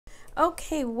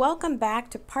Okay, welcome back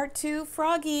to part two,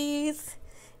 Froggies.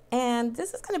 And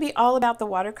this is going to be all about the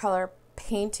watercolor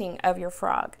painting of your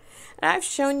frog. And I've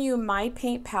shown you my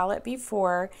paint palette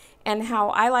before and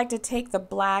how I like to take the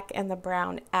black and the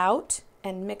brown out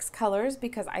and mix colors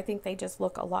because I think they just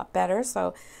look a lot better.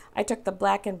 So I took the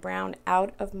black and brown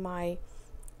out of my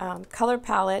color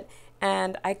palette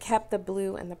and I kept the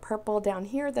blue and the purple down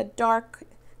here, the dark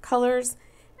colors,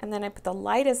 and then I put the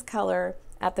lightest color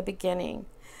at the beginning.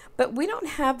 But we don't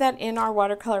have that in our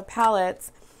watercolor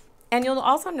palettes. And you'll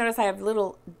also notice I have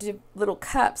little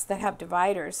cups that have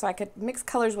dividers, so I could mix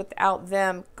colors without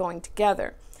them going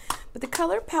together. But the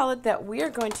color palette that we are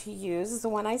going to use is the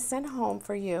one I sent home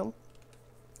for you.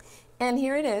 And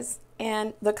here it is.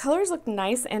 And the colors look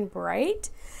nice and bright.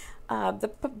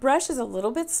 The brush is a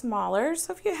little bit smaller,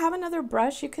 so if you have another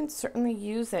brush, you can certainly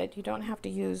use it. You don't have to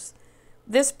use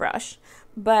this brush,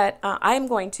 but I'm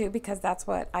going to because that's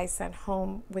what I sent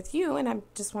home with you, and I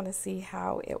just want to see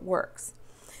how it works.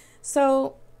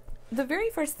 So the very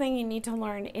first thing you need to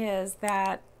learn is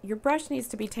that your brush needs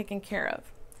to be taken care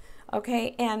of.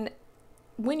 Okay, and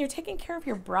when you're taking care of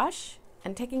your brush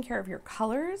and taking care of your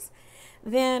colors,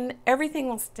 then everything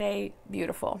will stay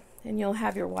beautiful and you'll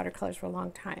have your watercolors for a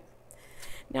long time.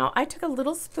 Now I took a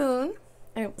little spoon,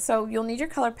 so you'll need your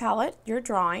color palette, your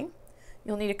drawing.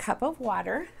 You'll need a cup of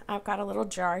water. I've got a little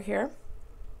jar here.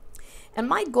 And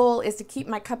my goal is to keep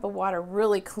my cup of water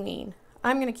really clean.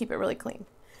 I'm going to keep it really clean.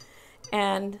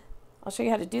 And I'll show you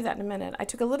how to do that in a minute. I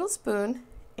took a little spoon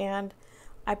and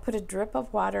I put a drip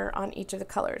of water on each of the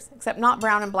colors, except not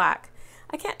brown and black.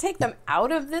 I can't take them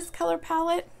out of this color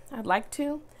palette. I'd like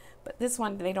to, but this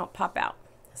one, they don't pop out.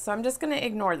 So I'm just going to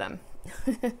ignore them.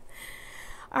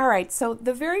 All right, so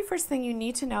the very first thing you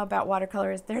need to know about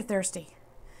watercolor is they're thirsty.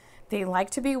 They like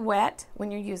to be wet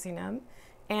when you're using them,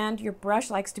 and your brush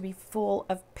likes to be full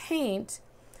of paint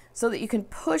so that you can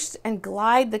push and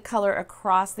glide the color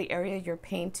across the area you're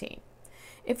painting.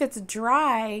 If it's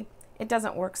dry, it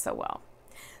doesn't work so well.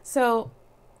 So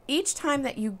each time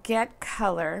that you get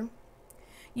color,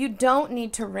 you don't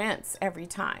need to rinse every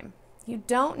time. You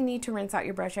don't need to rinse out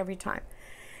your brush every time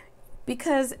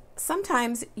because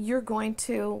sometimes you're going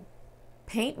to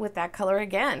paint with that color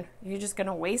again. You're just going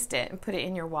to waste it and put it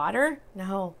in your water?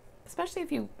 No, especially if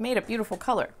you made a beautiful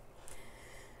color.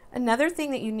 Another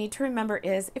thing that you need to remember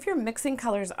is if you're mixing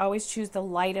colors, always choose the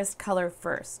lightest color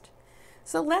first.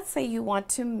 So let's say you want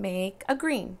to make a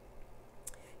green.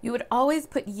 You would always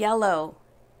put yellow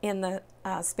in the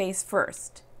space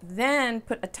first, then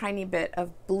put a tiny bit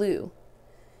of blue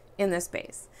in the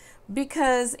space.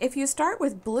 Because if you start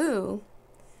with blue,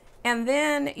 and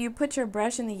then you put your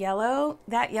brush in the yellow,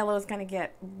 that yellow is going to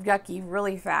get yucky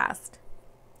really fast.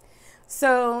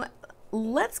 So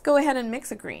let's go ahead and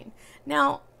mix a green.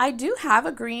 Now, I do have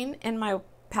a green in my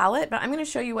palette, but I'm going to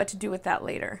show you what to do with that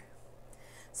later.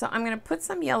 So I'm going to put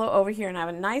some yellow over here and I have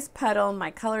a nice puddle.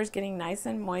 My color is getting nice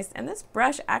and moist, and this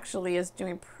brush actually is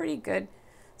doing pretty good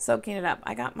soaking it up.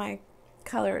 I got my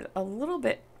color a little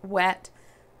bit wet,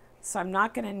 so I'm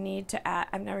not going to need to add,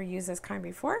 I've never used this kind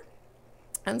before.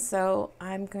 And so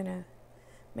I'm going to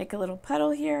make a little puddle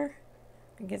here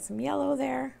and get some yellow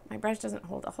there. My brush doesn't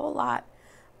hold a whole lot,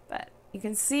 but you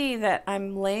can see that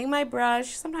I'm laying my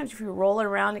brush. Sometimes if you roll it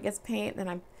around, it gets paint. Then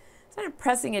I'm kind of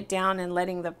pressing it down and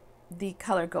letting the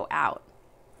color go out.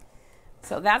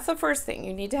 So that's the first thing.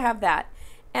 You need to have that.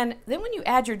 And then when you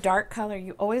add your dark color,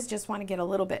 you always just want to get a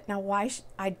little bit. Now, why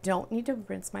I don't need to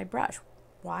rinse my brush.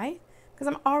 Why? Because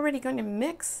I'm already going to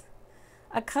mix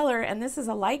a color, and this is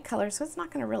a light color, so it's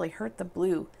not going to really hurt the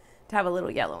blue to have a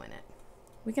little yellow in it.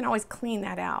 We can always clean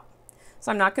that out.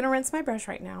 So I'm not going to rinse my brush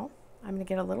right now. I'm going to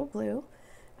get a little blue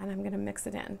and I'm going to mix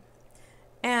it in.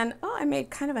 And oh, I made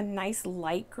kind of a nice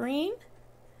light green.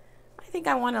 I think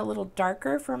I want a little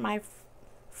darker for my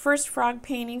first frog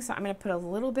painting, so I'm going to put a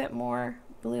little bit more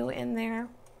blue in there.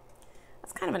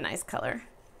 That's kind of a nice color.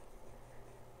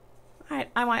 All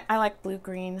right, I like blue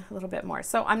green a little bit more.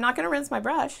 So I'm not going to rinse my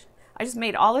brush. I just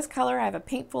made all this color. I have a a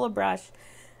paintbrush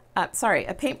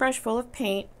full of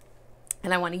paint,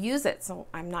 and I want to use it, so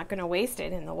I'm not going to waste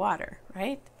it in the water,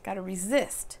 right? Got to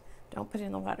resist. Don't put it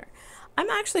in the water. I'm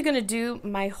actually going to do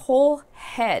my whole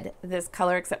head this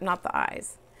color, except not the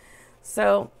eyes.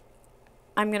 So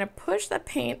I'm going to push the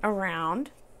paint around,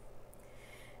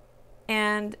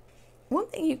 and one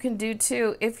thing you can do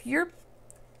too, if you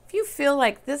feel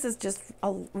like this is just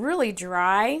really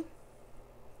dry,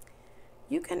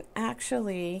 you can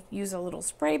actually use a little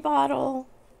spray bottle,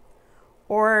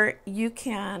 or you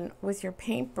can, with your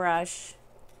paintbrush,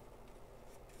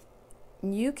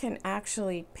 you can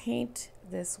actually paint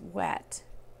this wet.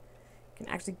 You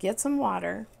can actually get some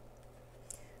water,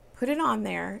 put it on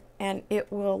there and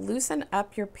it will loosen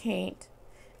up your paint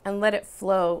and let it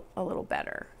flow a little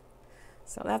better.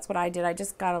 So that's what I did. I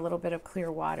just got a little bit of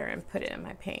clear water and put it in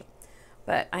my paint.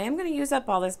 But I am going to use up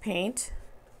all this paint.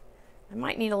 I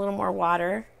might need a little more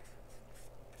water.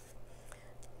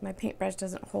 My paintbrush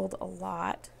doesn't hold a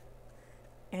lot.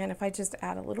 And if I just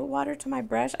add a little water to my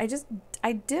brush,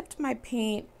 I dipped my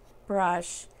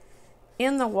paintbrush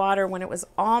in the water when it was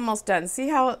almost done. See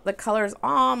how the color is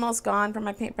almost gone from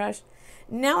my paintbrush?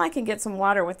 Now I can get some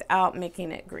water without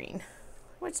making it green,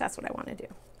 which that's what I want to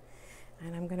do.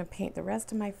 And I'm going to paint the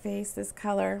rest of my face this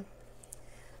color.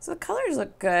 So the colors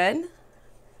look good.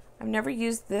 I've never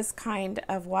used this kind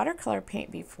of watercolor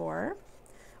paint before,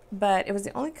 but it was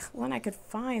the only one I could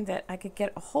find that I could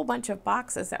get a whole bunch of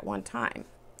boxes at one time.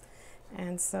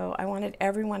 And so I wanted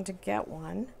everyone to get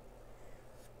one.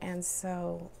 And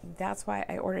so that's why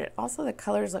I ordered it. Also, the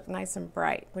colors look nice and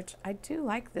bright, which I do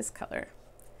like this color.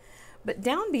 But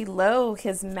down below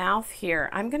his mouth here,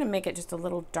 I'm going to make it just a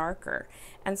little darker.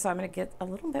 And so I'm going to get a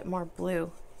little bit more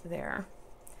blue there.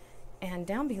 And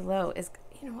down below is,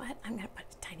 you know what, I'm going to put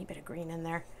a tiny bit of green in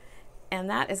there. And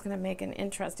that is going to make an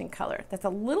interesting color. That's a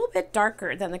little bit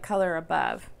darker than the color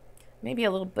above. Maybe a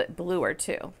little bit bluer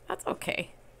too. That's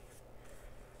okay.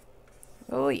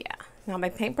 Oh yeah. Now my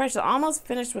paintbrush is almost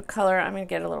finished with color. I'm going to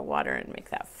get a little water and make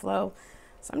that flow.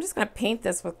 So I'm just going to paint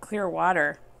this with clear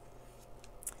water.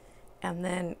 And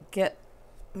then get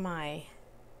my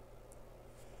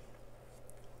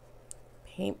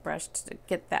paintbrush to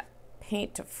get that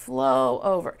paint to flow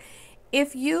over.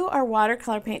 If you are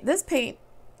watercolor paint, this paint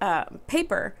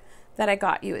paper that I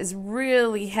got you is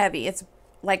really heavy. It's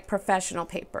like professional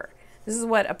paper. This is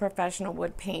what a professional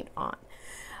would paint on.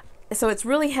 So it's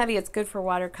really heavy. It's good for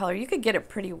watercolor. You could get it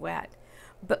pretty wet.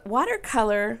 But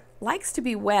watercolor likes to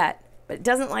be wet, but it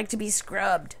doesn't like to be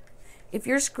scrubbed. If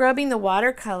you're scrubbing the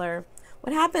watercolor,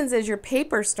 what happens is your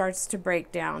paper starts to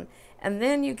break down, and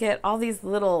then you get all these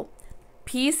little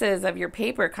pieces of your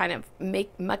paper kind of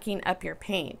mucking up your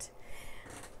paint.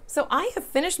 So I have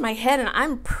finished my head, and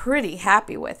I'm pretty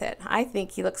happy with it. I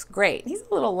think he looks great. He's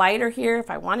a little lighter here.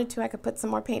 If I wanted to, I could put some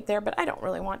more paint there, but I don't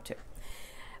really want to.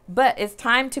 But it's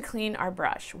time to clean our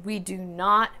brush. We do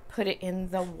not put it in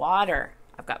the water.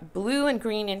 I've got blue and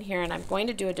green in here, and I'm going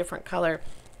to do a different color.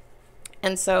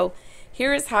 And so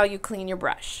here is how you clean your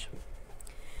brush.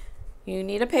 You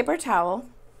need a paper towel,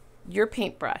 your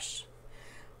paintbrush.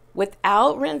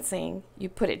 Without rinsing, you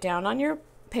put it down on your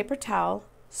paper towel,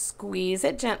 squeeze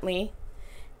it gently,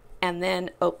 and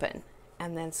then open.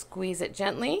 And then squeeze it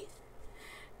gently,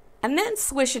 and then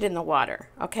swish it in the water.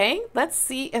 Okay, let's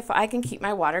see if I can keep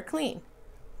my water clean.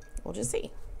 We'll just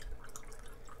see.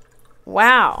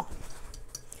 Wow.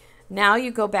 Now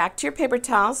you go back to your paper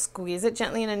towel, squeeze it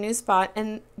gently in a new spot,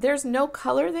 and there's no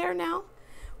color there now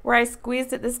where I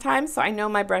squeezed it this time, so I know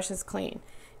my brush is clean.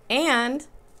 And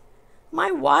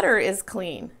my water is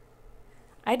clean.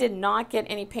 I did not get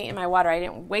any paint in my water. I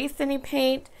didn't waste any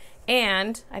paint,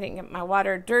 and I didn't get my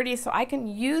water dirty, so I can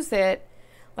use it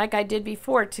like I did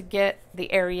before to get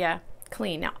the area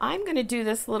clean. Now I'm going to do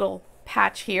this little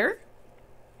patch here,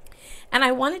 and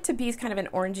I want it to be kind of an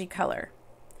orangey color.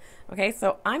 Okay,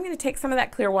 so I'm going to take some of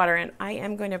that clear water, and I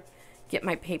am going to get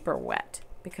my paper wet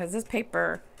because this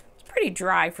paper is pretty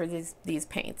dry for these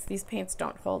paints. These paints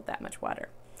don't hold that much water.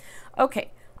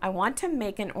 Okay, I want to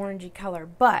make an orangey color,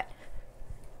 but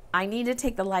I need to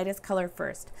take the lightest color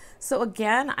first. So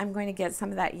again, I'm going to get some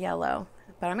of that yellow,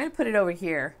 but I'm going to put it over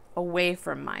here away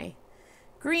from my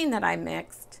green that I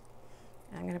mixed.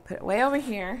 I'm going to put it way over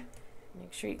here.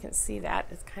 Make sure you can see that.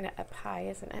 It's kind of up high,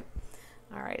 isn't it?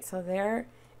 All right, so there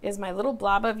is my little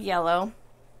blob of yellow.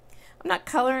 I'm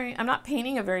not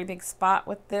painting a very big spot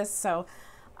with this, so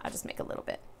I'll just make a little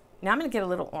bit. Now I'm going to get a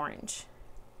little orange.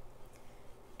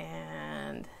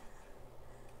 And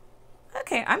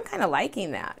okay, I'm kind of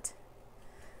liking that.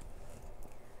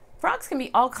 Frogs can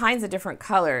be all kinds of different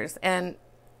colors, and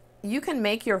you can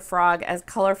make your frog as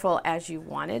colorful as you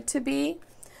want it to be,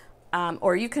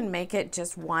 or you can make it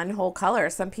just one whole color.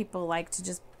 Some people like to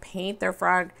just paint their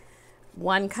frog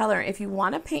one color. If you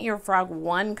want to paint your frog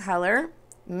one color,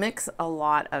 mix a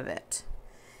lot of it.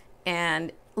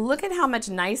 And look at how much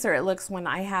nicer it looks when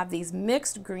I have these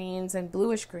mixed greens and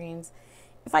bluish greens.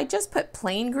 If I just put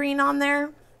plain green on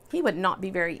there, he would not be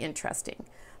very interesting.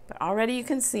 But already you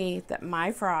can see that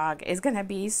my frog is going to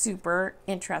be super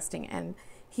interesting, and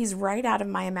he's right out of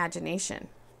my imagination.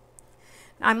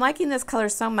 Now, I'm liking this color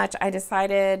so much, I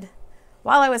decided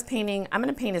while I was painting, I'm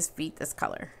going to paint his feet this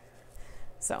color.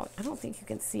 So I don't think you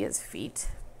can see his feet.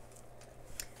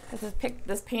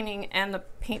 This painting and the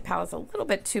paint palette is a little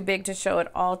bit too big to show it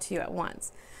all to you at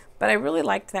once. But I really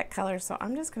liked that color, so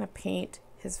I'm just going to paint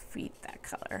his feet that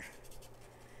color.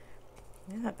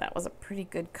 I thought that was a pretty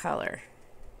good color.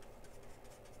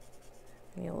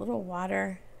 Need a little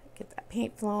water, get that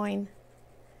paint flowing.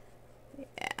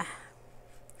 Yeah. I'm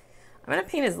going to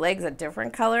paint his legs a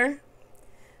different color,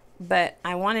 but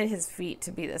I wanted his feet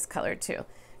to be this color too.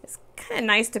 It's kind of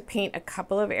nice to paint a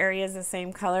couple of areas the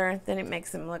same color, then it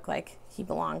makes him look like he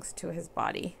belongs to his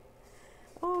body.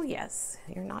 Oh yes,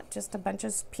 you're not just a bunch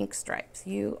of pink stripes.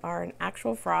 You are an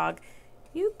actual frog.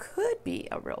 You could be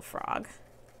a real frog.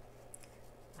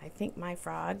 I think my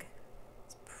frog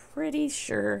is pretty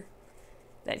sure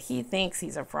that he thinks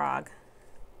he's a frog.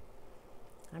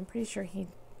 I'm pretty sure he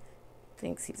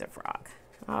thinks he's a frog.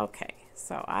 Okay,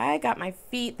 so I got my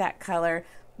feet that color.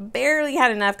 Barely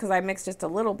had enough because I mixed just a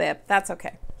little bit. That's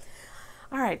okay.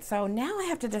 All right, so now I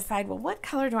have to decide, well, what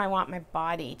color do I want my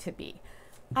body to be?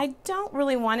 I don't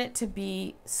really want it to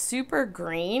be super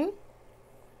green.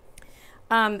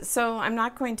 So I'm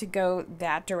not going to go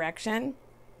that direction,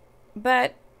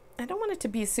 but I don't want it to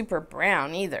be super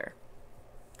brown either.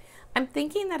 I'm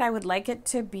thinking that I would like it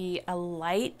to be a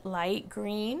light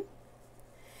green,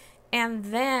 and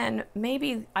then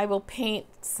maybe I will paint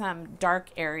some dark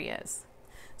areas.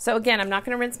 So again, I'm not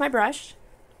going to rinse my brush.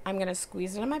 I'm going to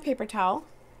squeeze it on my paper towel.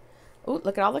 Oh,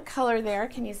 look at all the color there.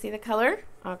 Can you see the color?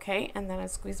 Okay, and then I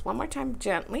squeeze one more time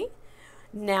gently.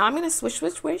 Now I'm going to swish,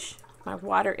 swish, swish. My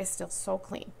water is still so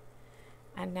clean.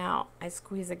 And now I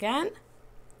squeeze again,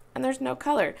 and there's no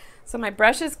color. So my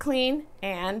brush is clean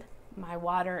and my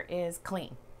water is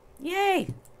clean. Yay!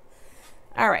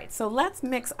 All right, so let's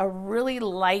mix a really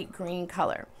light green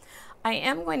color. I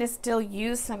am going to still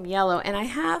use some yellow, and I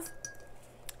have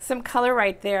some color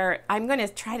right there. I'm going to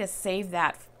try to save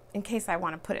that in case I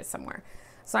want to put it somewhere.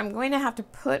 So I'm going to have to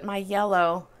put my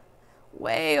yellow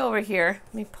way over here.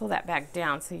 Let me pull that back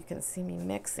down so you can see me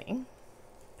mixing,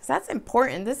 because that's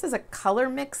important. This is a color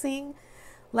mixing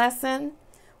lesson.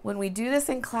 When we do this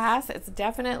in class, it's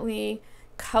definitely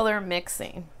color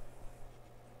mixing.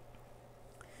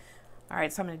 All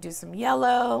right, so I'm going to do some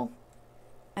yellow,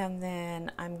 and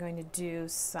then I'm going to do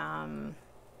some,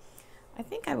 I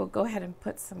think I will go ahead and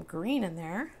put some green in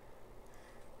there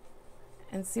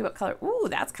and see what color. Ooh,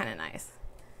 that's kind of nice.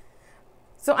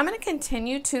 So I'm going to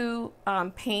continue to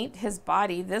paint his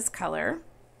body this color.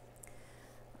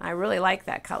 I really like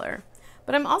that color.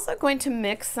 But I'm also going to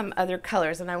mix some other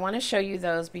colors, and I want to show you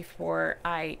those before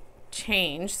I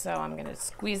change. So I'm going to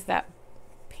squeeze that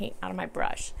paint out of my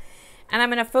brush. And I'm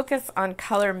going to focus on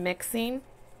color mixing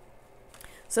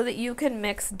so that you can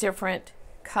mix different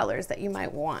colors that you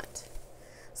might want.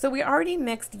 So we already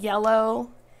mixed yellow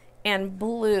and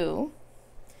blue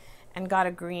and got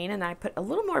a green, and I put a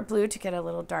little more blue to get a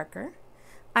little darker.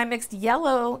 I mixed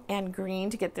yellow and green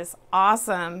to get this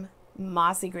awesome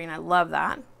mossy green. I love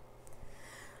that.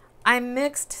 I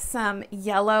mixed some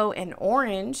yellow and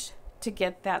orange to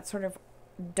get that sort of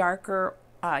darker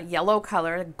yellow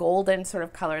color, golden sort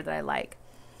of color that I like.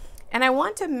 And I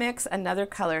want to mix another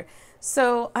color.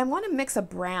 So I want to mix a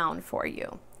brown for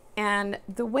you. And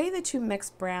the way that you mix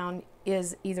brown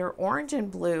is either orange and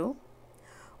blue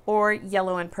or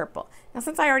yellow and purple. Now,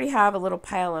 since I already have a little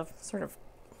pile of sort of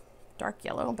dark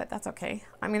yellow, but that's okay,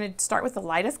 I'm going to start with the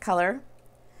lightest color,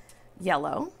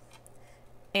 yellow,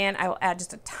 and I will add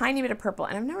just a tiny bit of purple.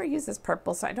 And I've never used this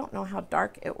purple, so I don't know how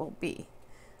dark it will be.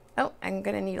 Oh, I'm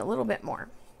going to need a little bit more.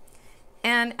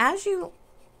 And as you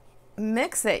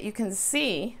mix it, you can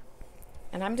see,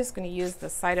 and I'm just going to use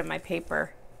the side of my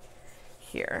paper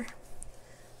here.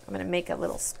 I'm going to make a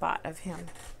little spot of him.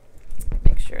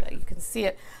 Make sure that you can see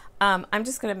it. I'm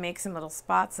just going to make some little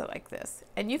spots like this.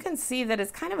 And you can see that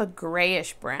it's kind of a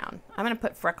grayish brown. I'm going to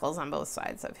put freckles on both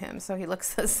sides of him so he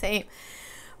looks the same.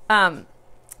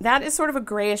 That is sort of a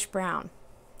grayish brown.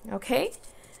 Okay?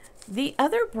 The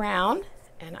other brown,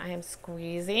 and I am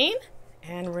squeezing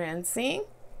and rinsing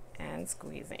and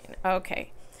squeezing.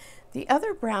 Okay. The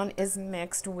other brown is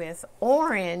mixed with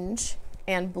orange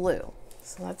and blue.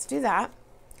 So let's do that.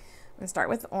 I'm going to start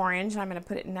with orange. I'm going to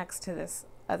put it next to this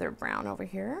other brown over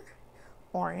here.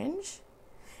 Orange.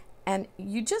 And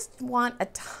you just want a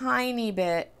tiny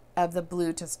bit of the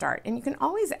blue to start. And you can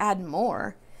always add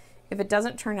more if it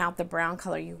doesn't turn out the brown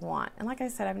color you want. And like I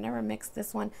said, I've never mixed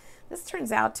this one. This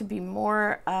turns out to be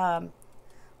more,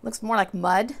 looks more like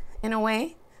mud in a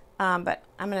way. But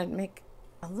I'm going to make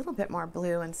a little bit more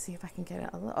blue and see if I can get it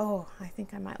a little, oh, I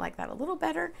think I might like that a little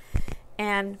better.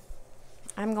 And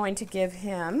I'm going to give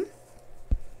him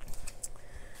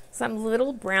some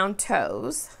little brown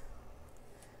toes.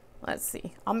 Let's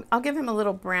see. I'll give him a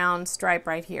little brown stripe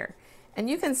right here. And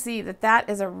you can see that that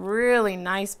is a really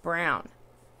nice brown.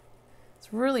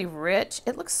 It's really rich.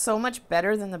 It looks so much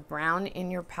better than the brown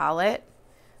in your palette.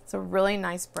 It's a really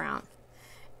nice brown.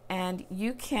 And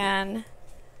you can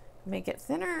make it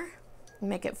thinner,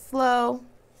 make it flow.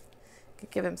 You could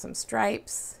give him some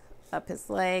stripes up his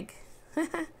leg. You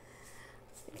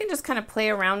can just kind of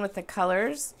play around with the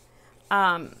colors.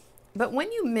 But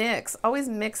when you mix, always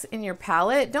mix in your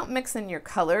palette. Don't mix in your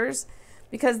colors,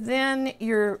 because then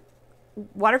your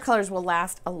watercolors will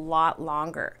last a lot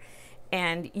longer.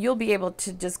 And you'll be able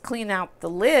to just clean out the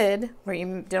lid where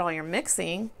you did all your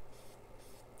mixing.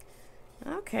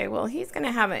 Okay, well, he's going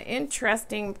to have an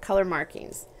interesting color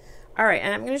markings. All right,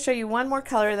 and I'm going to show you one more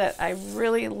color that I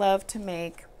really love to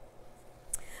make.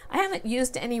 I haven't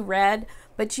used any red,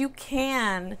 but you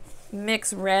can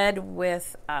mix red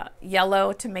with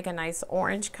yellow to make a nice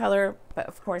orange color. But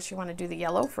of course, you want to do the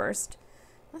yellow first.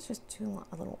 Let's just do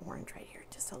a little orange right here.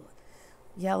 Just a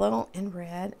yellow and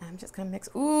red. I'm just going to mix.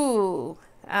 Ooh,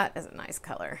 that is a nice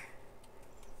color.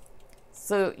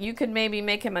 So you could maybe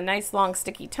make him a nice long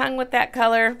sticky tongue with that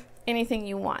color. Anything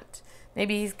you want.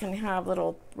 Maybe he's going to have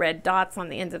little red dots on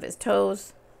the ends of his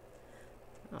toes.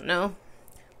 I don't know.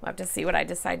 We'll have to see what I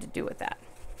decide to do with that.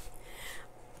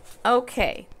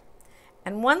 Okay.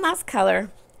 And one last color.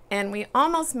 And we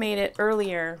almost made it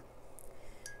earlier.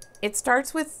 It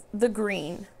starts with the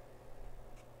green.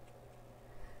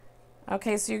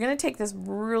 Okay, so you're going to take this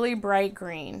really bright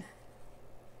green.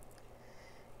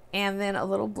 And then a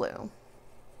little blue.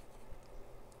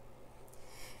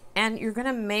 And you're going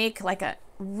to make like a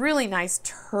really nice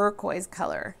turquoise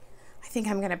color. I think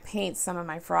I'm going to paint some of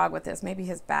my frog with this, maybe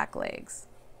his back legs.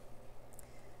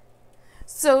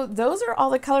 So those are all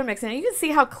the color mixing. And you can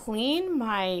see how clean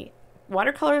my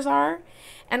watercolors are.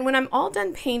 And when I'm all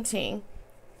done painting,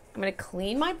 I'm going to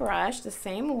clean my brush the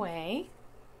same way.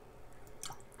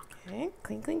 Okay,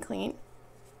 clean, clean, clean.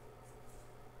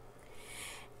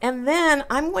 And then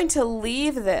I'm going to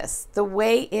leave this the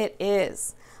way it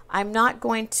is. I'm not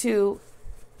going to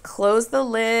close the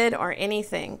lid or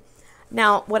anything.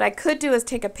 Now, what I could do is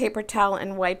take a paper towel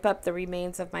and wipe up the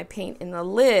remains of my paint in the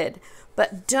lid,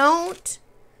 but don't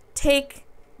take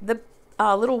the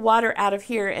little water out of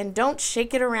here and don't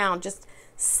shake it around. Just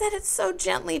set it so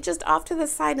gently just off to the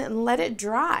side and let it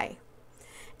dry.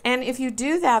 And if you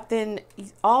do that, then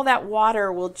all that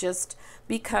water will just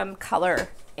become color,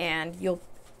 and you'll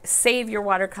save your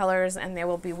watercolors and they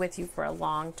will be with you for a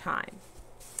long time.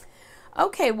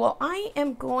 Okay, well, I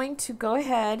am going to go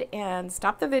ahead and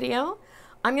stop the video.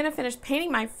 I'm going to finish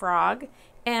painting my frog,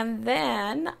 and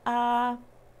then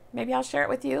maybe I'll share it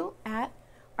with you at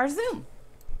our Zoom.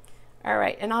 All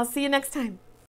right, and I'll see you next time.